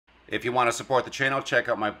If you want to support the channel, check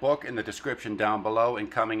out my book in the description down below. And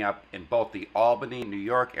coming up in both the Albany, New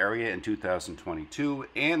York area in 2022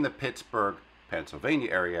 and the Pittsburgh, Pennsylvania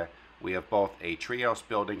area, we have both a treehouse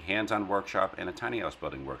building hands-on workshop and a tiny house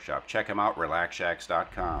building workshop. Check them out,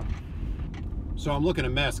 relaxshacks.com. So I'm looking a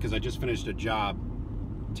mess because I just finished a job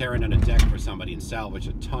tearing on a deck for somebody and salvaged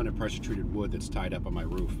a ton of pressure-treated wood that's tied up on my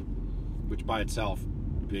roof, which by itself,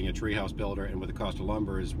 being a treehouse builder and with the cost of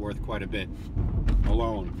lumber, is worth quite a bit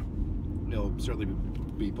alone. It'll certainly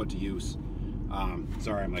be put to use.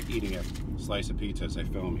 Sorry, I'm like eating a slice of pizza as I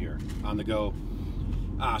film here on the go.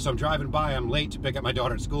 So I'm driving by, I'm late to pick up my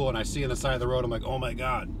daughter at school, and I see on the side of the road, I'm like, oh my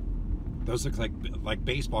God, those look like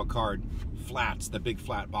baseball card flats, the big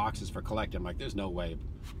flat boxes for collecting. I'm like, there's no way.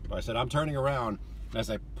 But I said, I'm turning around, and as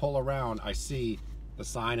I pull around, I see the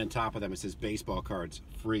sign on top of them. It says baseball cards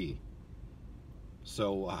free.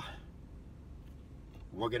 So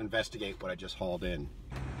we're gonna investigate what I just hauled in.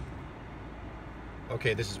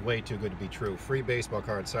 Okay, this is way too good to be true. Free baseball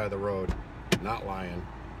card, side of the road. Not lying.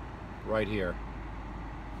 Right here.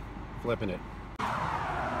 Flipping it.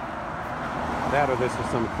 That or this is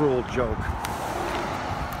some cruel joke.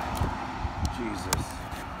 Jesus.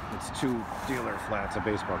 It's 2 dealer flats of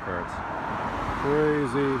baseball cards.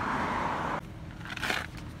 Crazy.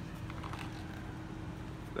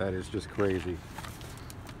 That is just crazy.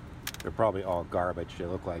 They're probably all garbage. They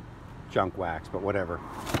look like junk wax, but whatever.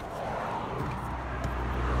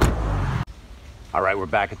 All right, we're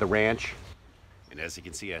back at the ranch. And as you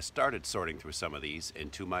can see, I started sorting through some of these,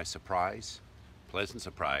 and to my surprise, pleasant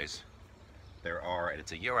surprise, there are, and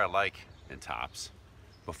it's a year I like in tops.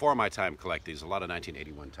 Before my time collecting, there's a lot of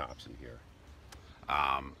 1981 tops in here.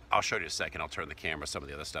 I'll show you in a second. I'll turn the camera, some of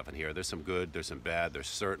the other stuff in here. There's some good, there's some bad, there's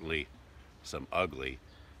certainly some ugly.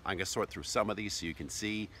 I'm gonna sort through some of these so you can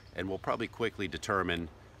see, and we'll probably quickly determine,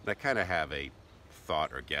 and I kind of have a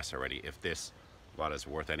thought or guess already, if this lot is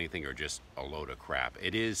worth anything or just a load of crap.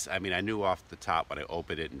 It is, I mean, I knew off the top when I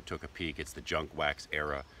opened it and took a peek, it's the junk wax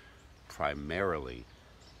era primarily,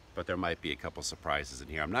 but there might be a couple surprises in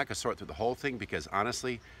here. I'm not gonna sort through the whole thing because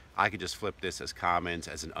honestly, I could just flip this as commons,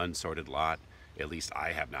 as an unsorted lot. At least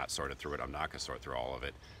I have not sorted through it. I'm not gonna sort through all of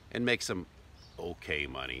it and make some okay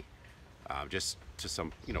money. Just to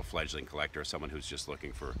some, you know, fledgling collector, someone who's just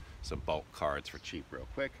looking for some bulk cards for cheap real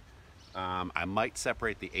quick. I might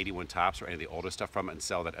separate the 81 tops or any of the older stuff from it and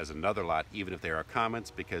sell that as another lot, even if they are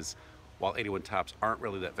commons, because while 81 tops aren't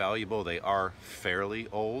really that valuable, they are fairly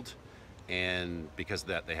old, and because of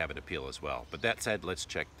that, they have an appeal as well. But that said, let's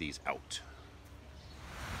check these out.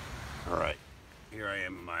 All right, here I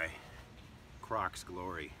am in my Crocs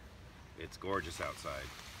glory. It's gorgeous outside.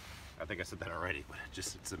 I think I said that already, but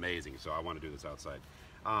it's amazing, so I want to do this outside.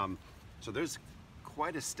 So there's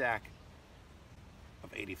quite a stack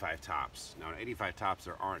of 85 tops. Now, in 85 tops,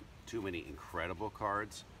 there aren't too many incredible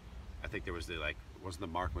cards. I think there was wasn't the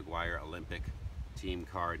Mark McGwire Olympic team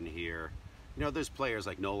card in here. You know, there's players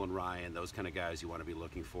like Nolan Ryan, those kind of guys you want to be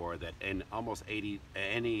looking for, that in almost any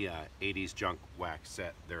 80s junk wax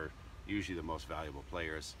set, they're usually the most valuable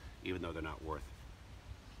players, even though they're not worth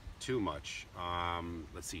too much.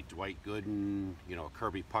 Let's see, Dwight Gooden, you know, a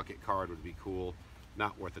Kirby Puckett card would be cool.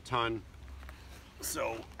 Not worth a ton.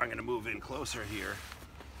 So I'm gonna move in closer here.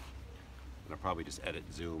 And I'll probably just edit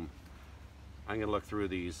zoom. I'm gonna look through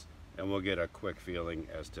these and we'll get a quick feeling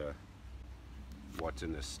as to what's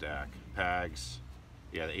in this stack. Pags,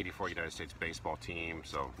 yeah, the 84 United States baseball team,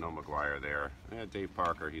 so no McGwire there. Dave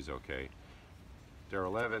Parker, he's okay.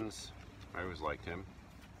 Darrell Evans, I always liked him.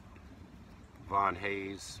 Von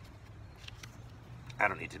Hayes, I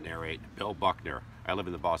don't need to narrate. Bill Buckner, I live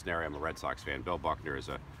in the Boston area, I'm a Red Sox fan. Bill Buckner is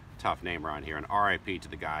a tough name around here, and RIP to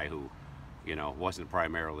the guy who, you know, wasn't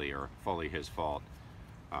primarily or fully his fault.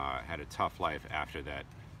 Had a tough life after that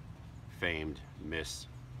famed missed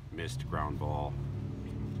ground ball.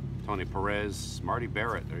 Tony Perez, Marty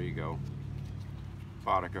Barrett, there you go.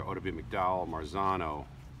 Boddicker, Oddibe McDowell, Marzano,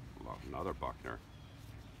 another Buckner.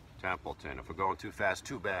 Templeton. If we're going too fast,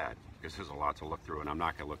 too bad, because there's a lot to look through, and I'm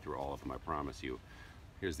not going to look through all of them, I promise you.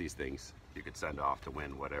 Here's these things you could send off to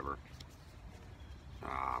win whatever.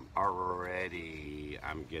 Already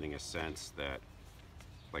I'm getting a sense that,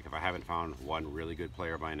 like, if I haven't found one really good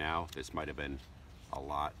player by now, this might have been a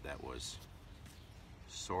lot that was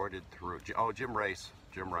sorted through. Oh, Jim Rice.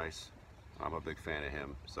 I'm a big fan of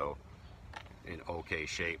him. So in okay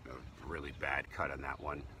shape, a really bad cut on that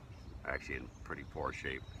one. Actually in pretty poor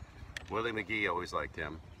shape. Willie McGee, always liked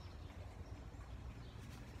him.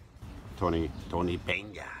 Tony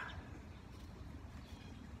Peña.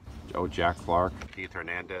 Oh, Jack Clark, Keith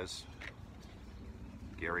Hernandez,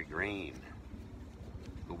 Gary Green,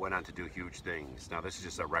 who went on to do huge things. Now this is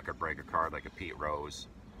just a record breaker card like a Pete Rose.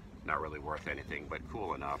 Not really worth anything, but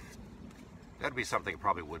cool enough. That'd be something that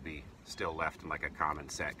probably would be still left in like a common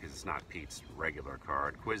set because it's not Pete's regular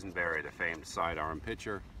card. Quisenberry, the famed sidearm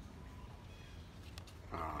pitcher.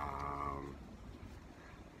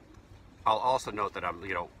 I'll also note that I'm,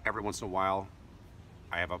 every once in a while,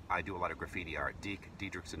 I do a lot of graffiti art.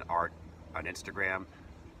 Diedrichson Art on Instagram.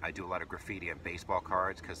 I do a lot of graffiti and baseball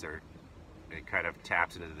cards because it kind of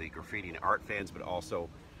taps into the graffiti and art fans, but also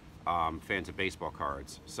fans of baseball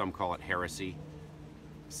cards. Some call it heresy,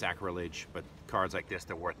 sacrilege, but cards like this,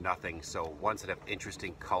 they're worth nothing. So ones that have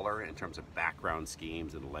interesting color in terms of background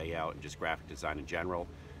schemes and layout and just graphic design in general,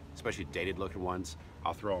 especially dated looking ones,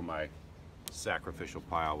 I'll throw in my sacrificial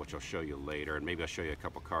pile, which I'll show you later, and maybe I'll show you a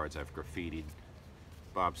couple cards I've graffitied.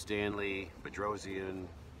 Bob Stanley, Bedrosian.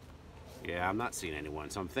 Yeah, I'm not seeing anyone,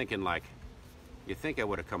 so I'm thinking like, you think I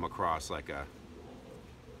would have come across like a,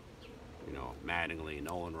 Mattingly,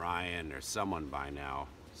 Nolan Ryan, or someone by now.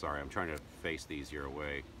 Sorry, I'm trying to face these your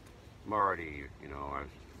way. Marty,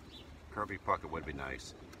 Kirby Puckett would be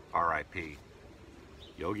nice. R.I.P.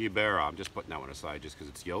 Yogi Berra. I'm just putting that one aside just because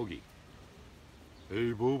it's Yogi.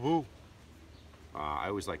 Hey, boo boo. I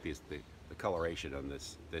always like the coloration on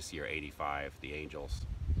this year, 85, the Angels.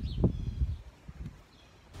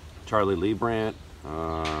 Charlie Leibrandt.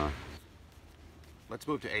 Let's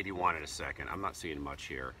move to 81 in a second. I'm not seeing much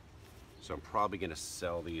here. So I'm probably going to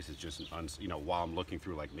sell these as just, while I'm looking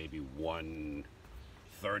through like maybe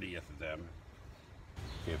 1/30th of them.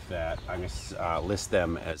 If that, I'm going to list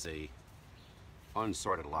them as a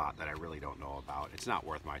unsorted lot that I really don't know about. It's not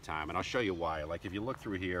worth my time, and I'll show you why. Like if you look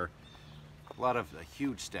through here, a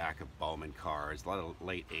huge stack of Bowman cards, a lot of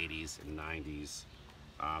late 80s and 90s.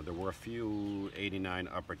 There were a few 89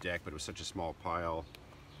 Upper Deck, but it was such a small pile.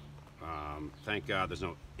 Thank God there's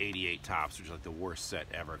no 88 Tops, which is like the worst set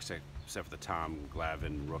ever, except for the Tom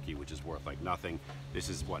Glavine rookie, which is worth like nothing. This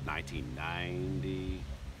is what, 1990?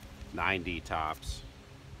 90 Tops,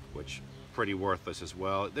 which pretty worthless as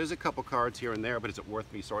well. There's a couple cards here and there, but is it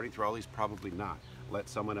worth me sorting through all these? Probably not. Let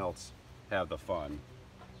someone else have the fun.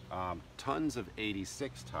 Tons of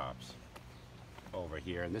 86 Tops over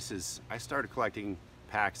here, and I started collecting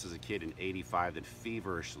packs as a kid in 85, then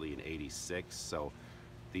feverishly in 86, so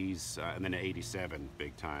these, and then in 87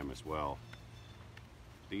 big time as well.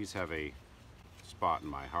 These have a spot in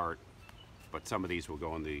my heart, but some of these will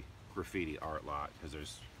go in the graffiti art lot because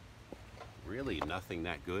there's really nothing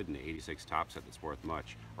that good in the 86 Top set that's worth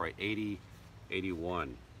much. All right, 80,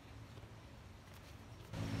 81.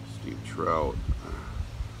 Steve Trout.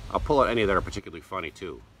 I'll pull out any that are particularly funny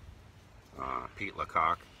too. Pete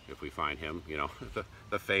Lecoq, if we find him,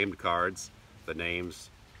 the famed cards, the names.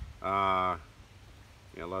 A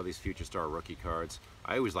lot of these Future Star rookie cards.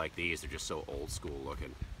 I always like these, they're just so old school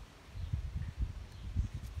looking.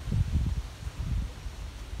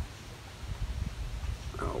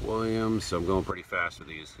 Williams, so I'm going pretty fast with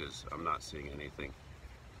these because I'm not seeing anything.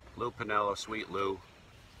 Lou Piniella, Sweet Lou.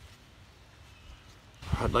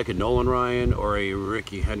 I'd like a Nolan Ryan or a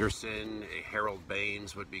Ricky Henderson. A Harold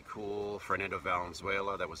Baines would be cool. Fernando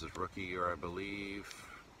Valenzuela, that was his rookie year, I believe.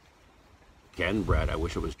 Ken Brett, I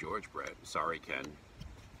wish it was George Brett. Sorry, Ken.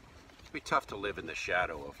 It'd be tough to live in the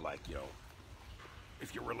shadow of, like,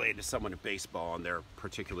 if you're related to someone in baseball and they're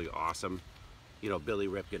particularly awesome. Billy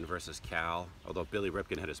Ripken versus Cal. Although Billy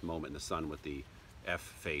Ripken had his moment in the sun with the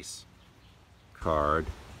F-face card.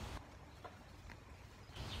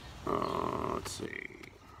 Let's see.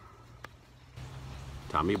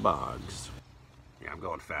 Tommy Boggs. Yeah, I'm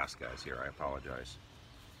going fast, guys, here. I apologize.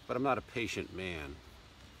 But I'm not a patient man.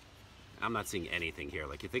 I'm not seeing anything here.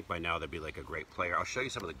 Like, you think by now there'd be like a great player. I'll show you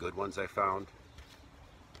some of the good ones I found.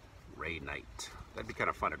 Ray Knight. That'd be kind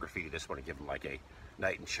of fun to graffiti this one and give him like a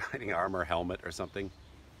knight in shining armor helmet or something.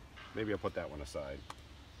 Maybe I'll put that one aside.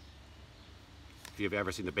 If you've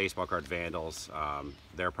ever seen the baseball card Vandals,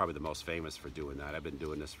 they're probably the most famous for doing that. I've been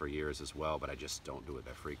doing this for years as well, but I just don't do it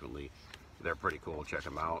that frequently. They're pretty cool. Check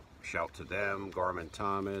them out. Shout to them. Gorman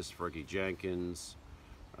Thomas, Fergie Jenkins.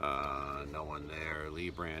 No one there.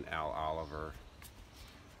 Leibrandt, Al Oliver.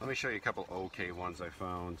 Let me show you a couple okay ones I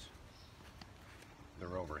found.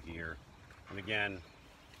 They're over here. And again,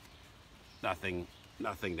 nothing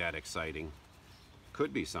that exciting.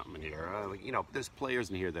 Could be something in here. There's players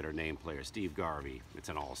in here that are named players. Steve Garvey, it's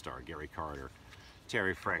an all-star. Gary Carter.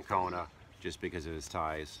 Terry Francona, just because of his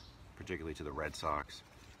ties, particularly to the Red Sox.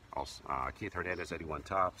 Also, Keith Hernandez, 81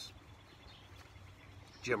 Tops.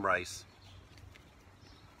 Jim Rice.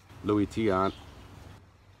 Louis Tiant.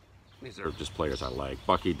 These are just players I like.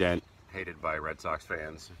 Bucky Dent, hated by Red Sox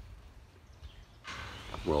fans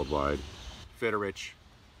worldwide. Fitterich,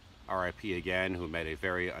 RIP again, who met a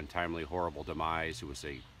very untimely, horrible demise, who was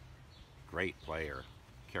a great player,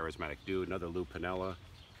 charismatic dude. Another Lou Piniella,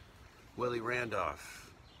 Willie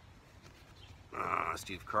Randolph,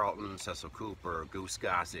 Steve Carlton, Cecil Cooper, Goose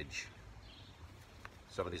Gossage.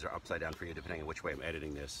 Some of these are upside down for you depending on which way I'm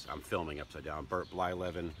editing this. I'm filming upside down. Burt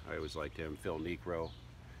Blyleven, I always liked him. Phil Necro.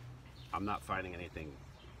 I'm not finding anything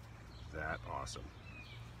that awesome.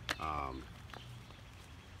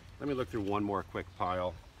 Let me look through one more quick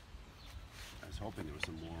pile. I was hoping there was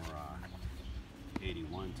some more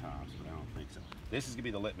 81 tops, but I don't think so. This is gonna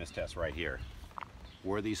be the litmus test right here.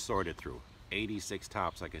 Were these sorted through? 86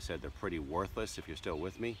 tops, like I said, they're pretty worthless if you're still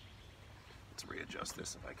with me. Let's readjust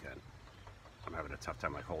this if I can. I'm having a tough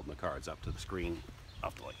time like holding the cards up to the screen.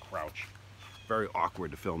 I'll have to like crouch. Very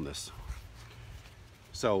awkward to film this.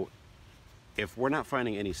 So if we're not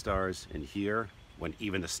finding any stars in here, when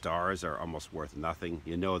even the stars are almost worth nothing,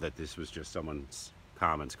 you know that this was just someone's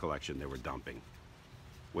commons collection they were dumping.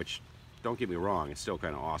 Which, don't get me wrong, it's still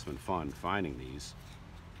kind of awesome and fun finding these.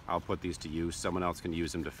 I'll put these to use. Someone else can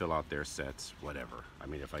use them to fill out their sets, whatever. I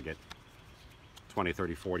mean, if I get 20,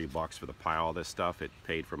 30, 40 bucks for the pile of this stuff, it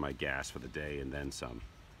paid for my gas for the day and then some.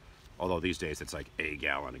 Although these days it's like a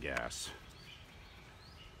gallon of gas.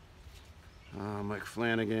 Mike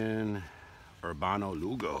Flanagan, Urbano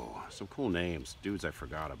Lugo, some cool names, dudes I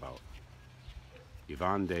forgot about.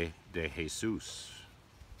 Ivan de Jesus,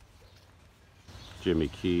 Jimmy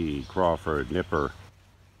Key, Crawford, Nipper,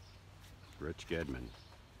 Rich Gedman.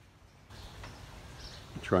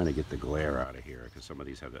 I'm trying to get the glare out of here because some of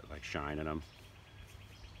these have that like shine in them.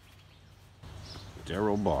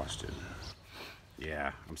 Daryl Boston.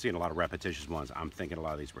 Yeah, I'm seeing a lot of repetitious ones. I'm thinking a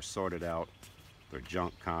lot of these were sorted out. They're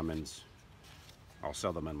junk commons. I'll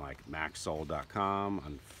sell them in like maxsold.com,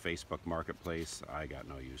 on Facebook Marketplace. I got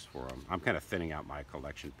no use for them. I'm kind of thinning out my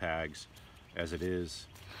collection pegs as it is.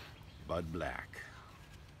 Bud Black.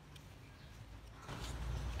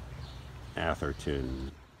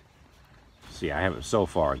 Atherton. See, I haven't so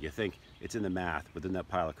far. You think it's in the math. Within that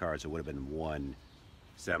pile of cards, it would have been one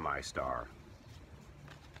semi-star.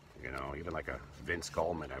 You know, even like a Vince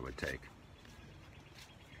Coleman I would take.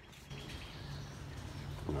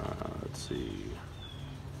 Let's see.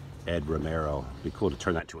 Ed Romero. It'd be cool to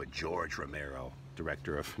turn that to a George Romero,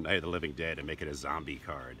 director of Night of the Living Dead, and make it a zombie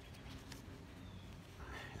card.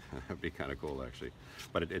 That'd be kind of cool, actually.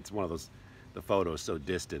 But it's one of those, the photo is so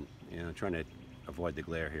distant. You know, trying to avoid the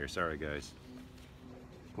glare here. Sorry, guys.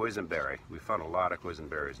 Boysenberry. We found a lot of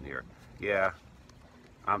boysenberries in here. Yeah,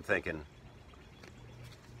 I'm thinking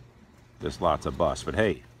there's lots of bust, but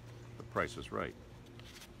hey, the price was right.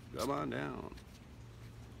 Come on down.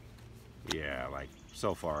 Yeah, like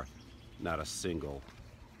so far, not a single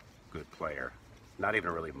good player. Not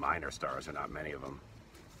even really minor stars, or not many of them.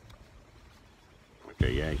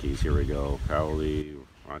 Okay, Yankees, here we go. Cowley,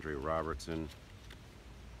 Andre Robertson,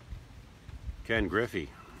 Ken Griffey.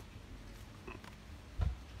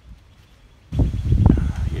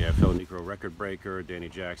 Yeah, Phil Necro, record breaker. Danny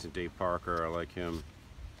Jackson, Dave Parker, I like him.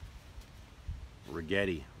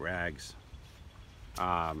 Rigetti, Rags.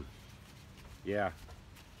 Yeah.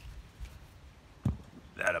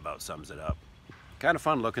 That about sums it up. Kind of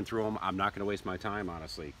fun looking through them. I'm not going to waste my time,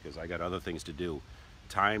 honestly, because I got other things to do.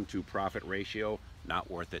 Time to profit ratio, not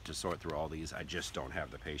worth it to sort through all these. I just don't have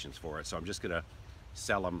the patience for it. So I'm just going to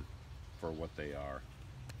sell them for what they are.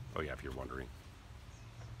 Oh yeah, if you're wondering.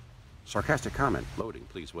 Sarcastic comment. Loading,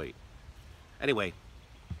 please wait. Anyway,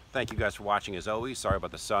 thank you guys for watching as always. Sorry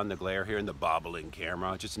about the sun, the glare here, and the bobbling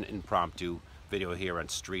camera. Just an impromptu video here on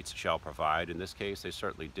Streets Shall Provide. In this case, they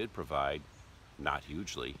certainly did provide, not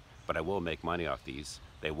hugely, but I will make money off these.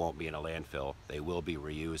 They won't be in a landfill. They will be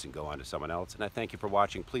reused and go on to someone else. And I thank you for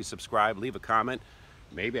watching. Please subscribe, leave a comment.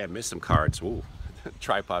 Maybe I missed some cards. Ooh,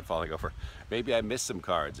 tripod falling over. Maybe I missed some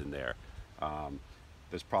cards in there.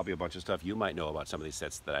 There's probably a bunch of stuff you might know about some of these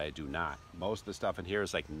sets that I do not. Most of the stuff in here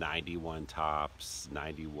is like 91 tops,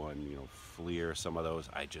 91, you know, Fleer, some of those.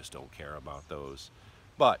 I just don't care about those.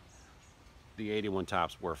 But the 81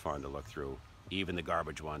 tops were fun to look through. Even the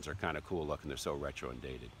garbage ones are kind of cool looking. They're so retro and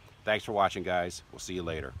dated. Thanks for watching, guys. We'll see you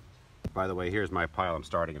later. By the way, here's my pile I'm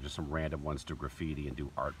starting of just some random ones to graffiti and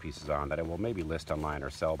do art pieces on that I will maybe list online or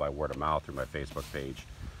sell by word of mouth through my Facebook page.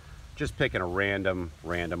 Just picking a random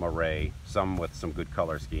array, some with some good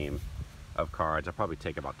color scheme of cards. I'll probably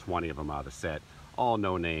take about 20 of them out of the set, all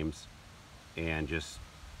no names, and just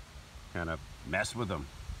kind of mess with them.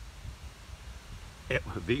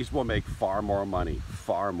 These will make far more money,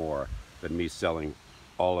 far more than me selling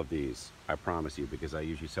all of these, I promise you, because I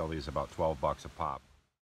usually sell these about 12 bucks a pop.